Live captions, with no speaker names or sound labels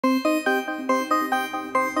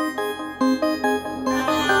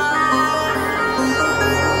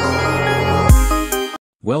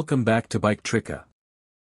Welcome back to Bike Trica.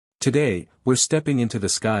 Today, we're stepping into the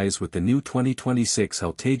skies with the new 2026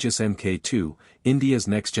 HAL Tejas Mk2, India's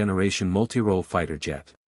next-generation multi-role fighter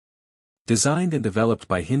jet. Designed and developed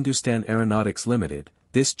by Hindustan Aeronautics Limited,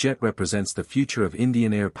 this jet represents the future of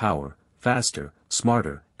Indian air power, faster,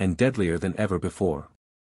 smarter, and deadlier than ever before.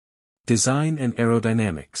 Design and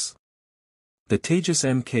aerodynamics. The Tejas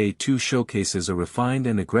Mk2 showcases a refined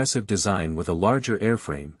and aggressive design with a larger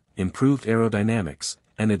airframe, improved aerodynamics,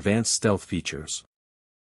 and advanced stealth features.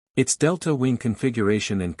 Its delta wing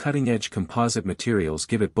configuration and cutting-edge composite materials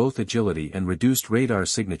give it both agility and reduced radar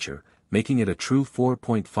signature, making it a true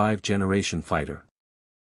 4.5 generation fighter.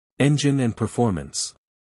 Engine and performance.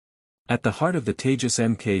 At the heart of the Tejas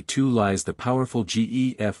Mk2 lies the powerful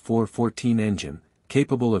GE F414 engine,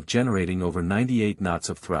 capable of generating over 98 knots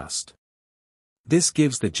of thrust. This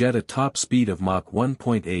gives the jet a top speed of Mach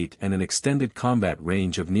 1.8 and an extended combat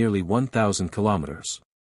range of nearly 1,000 kilometers.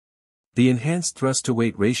 The enhanced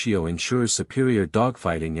thrust-to-weight ratio ensures superior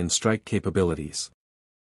dogfighting and strike capabilities.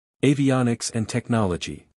 Avionics and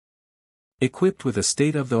technology. Equipped with a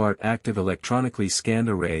state-of-the-art active electronically scanned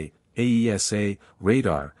array, AESA,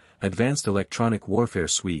 radar, advanced electronic warfare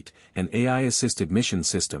suite, and AI-assisted mission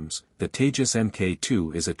systems, the Tejas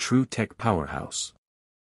Mk2 is a true tech powerhouse.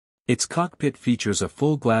 Its cockpit features a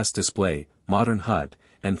full-glass display, modern HUD,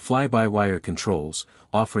 and fly-by-wire controls,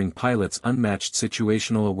 offering pilots unmatched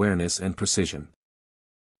situational awareness and precision.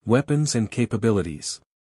 Weapons and capabilities.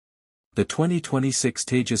 The 2026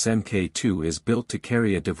 Tejas Mk2 is built to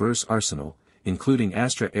carry a diverse arsenal, including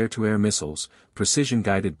Astra air-to-air missiles,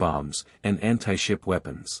 precision-guided bombs, and anti-ship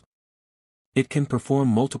weapons. It can perform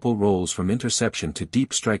multiple roles from interception to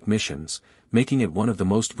deep strike missions, making it one of the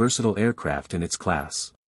most versatile aircraft in its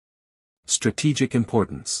class. Strategic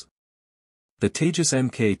importance. The Tejas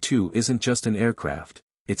Mk2 isn't just an aircraft,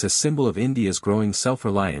 it's a symbol of India's growing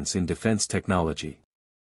self-reliance in defense technology.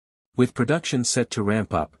 With production set to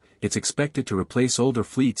ramp up, it's expected to replace older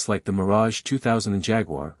fleets like the Mirage 2000 and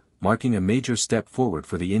Jaguar, marking a major step forward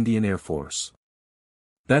for the Indian Air Force.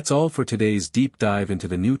 That's all for today's deep dive into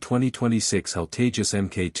the new 2026 HAL Tejas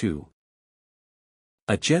Mk2.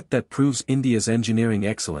 A jet that proves India's engineering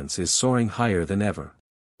excellence is soaring higher than ever.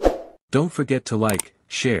 Don't forget to like,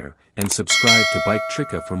 share, and subscribe to Bike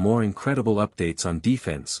Trica for more incredible updates on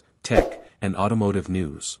defense, tech, and automotive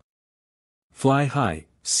news. Fly high,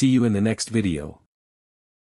 see you in the next video.